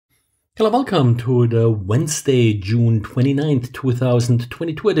Hello, welcome to the Wednesday, June 29th,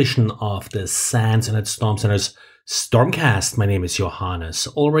 2022 edition of the SANS Internet Storm Center's Stormcast. My name is Johannes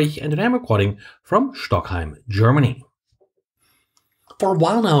Ulrich and today I'm recording from Stockholm, Germany. For a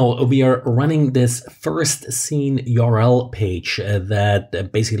while now, we are running this first seen URL page that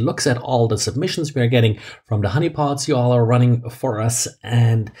basically looks at all the submissions we are getting from the honeypots you all are running for us,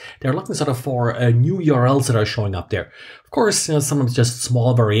 and they're looking sort of for new URLs that are showing up there. Of course, some of just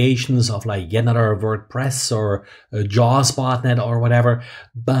small variations of like yet another WordPress or JAWS botnet or whatever.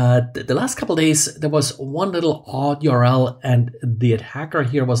 But the last couple of days, there was one little odd URL, and the attacker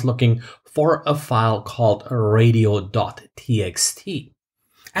here was looking for a file called radio.txt.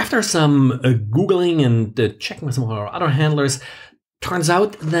 After some Googling and checking with some of our other handlers, turns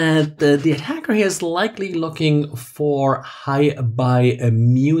out that the attacker here is likely looking for HiByMusic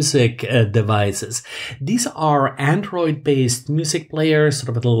devices. These are Android-based music players, sort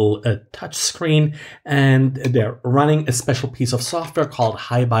of a little touch screen, and they're running a special piece of software called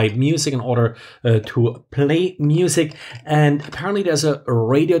HiByMusic in order to play music. And apparently there's a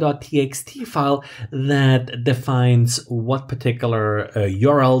radio.txt file that defines what particular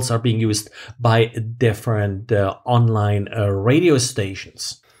URLs are being used by different online radio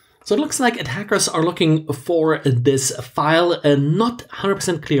stations. So it looks like attackers are looking for this file, not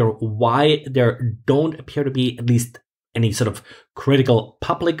 100% clear why. There don't appear to be at least any sort of critical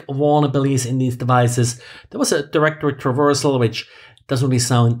public vulnerabilities in these devices. There was a directory traversal, which doesn't really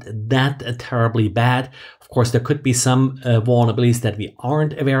sound that terribly bad. Of course, there could be some vulnerabilities that we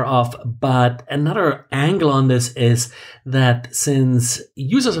aren't aware of, but another angle on this is that since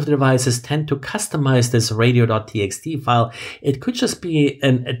users of the devices tend to customize this radio.txt file, it could just be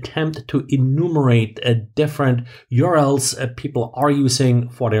an attempt to enumerate different URLs people are using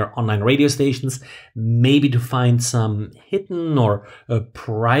for their online radio stations, maybe to find some hidden or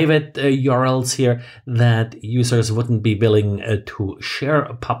private URLs here that users wouldn't be willing to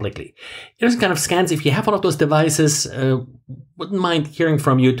share publicly. Here's kind of scans. If you have one of those devices, wouldn't mind hearing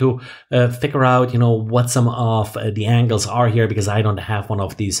from you to figure out, what some of the angles are here, because I don't have one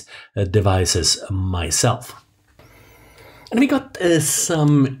of these devices myself. And we got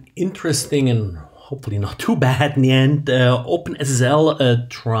some interesting and hopefully not too bad in the end, OpenSSL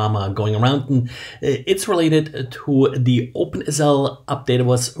drama going around. And it's related to the OpenSSL update that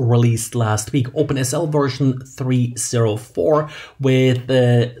was released last week, OpenSSL version 3.04, with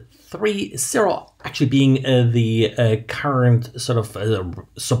 3.0 actually being the current sort of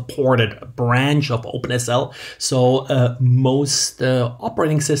supported branch of OpenSSL. So most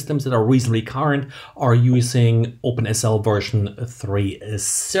operating systems that are reasonably current are using OpenSSL version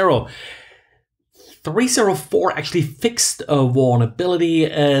 3.0. 3.04 actually fixed a vulnerability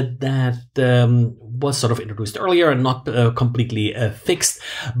that was sort of introduced earlier and not completely fixed,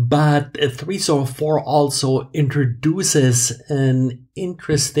 but 3.04 also introduces an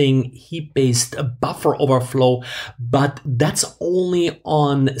interesting heap-based buffer overflow, but that's only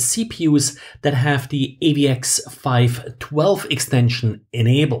on CPUs that have the AVX512 extension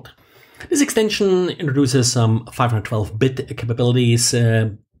enabled. This extension introduces some 512-bit capabilities.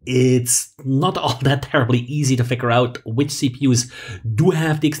 It's not all that terribly easy to figure out which CPUs do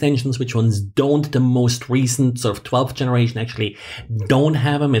have the extensions, which ones don't. The most recent sort of 12th generation actually don't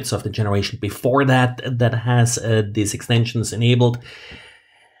have them. It's sort of the generation before that that has these extensions enabled.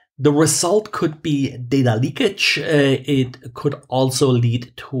 The result could be data leakage. It could also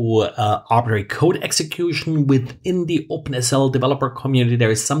lead to arbitrary code execution within the OpenSSL developer community.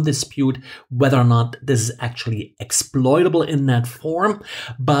 There is some dispute whether or not this is actually exploitable in that form,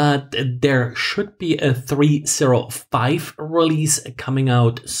 but there should be a 3.05 release coming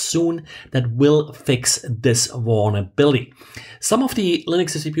out soon that will fix this vulnerability. Some of the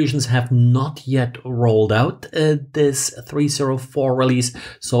Linux distributions have not yet rolled out this 3.04 release,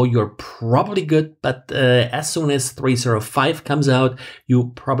 so you're probably good, but as soon as 3.05 comes out,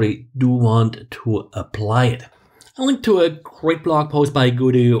 you probably do want to apply it. I'll link to a great blog post by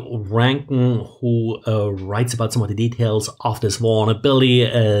Gudi Rankin, who writes about some of the details of this vulnerability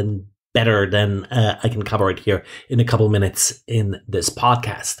and better than I can cover it here in a couple minutes in this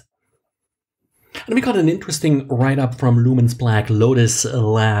podcast. And we got an interesting write-up from Lumen's Black Lotus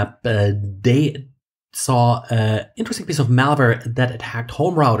Lab. They saw an interesting piece of malware that attacked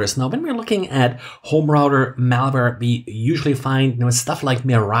home routers. Now, when we're looking at home router malware, we usually find stuff like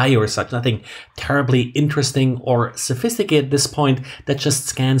Mirai or such, nothing terribly interesting or sophisticated at this point, that just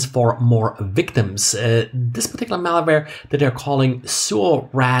scans for more victims. This particular malware that they're calling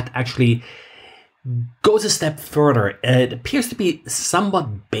ZuoRat actually goes a step further. It appears to be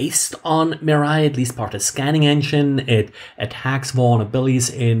somewhat based on Mirai, at least part of the scanning engine. It attacks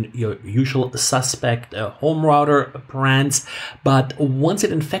vulnerabilities in your usual suspect home router brands, but once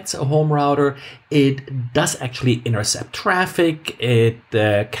it infects a home router, it does actually intercept traffic, it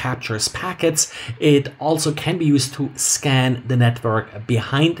captures packets, it also can be used to scan the network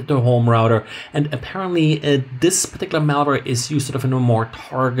behind the home router, and apparently this particular malware is used sort of in a more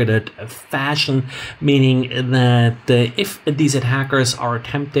targeted fashion, meaning that if these attackers are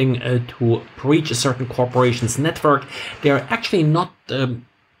attempting to breach a certain corporation's network, they're actually not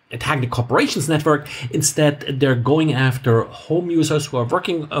attack the corporation's network. Instead, they're going after home users who are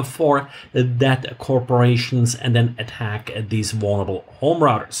working for that corporations and then attack these vulnerable home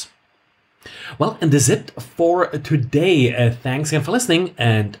routers. Well, and this is it for today. Thanks again for listening,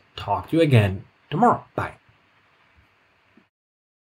 and talk to you again tomorrow. Bye.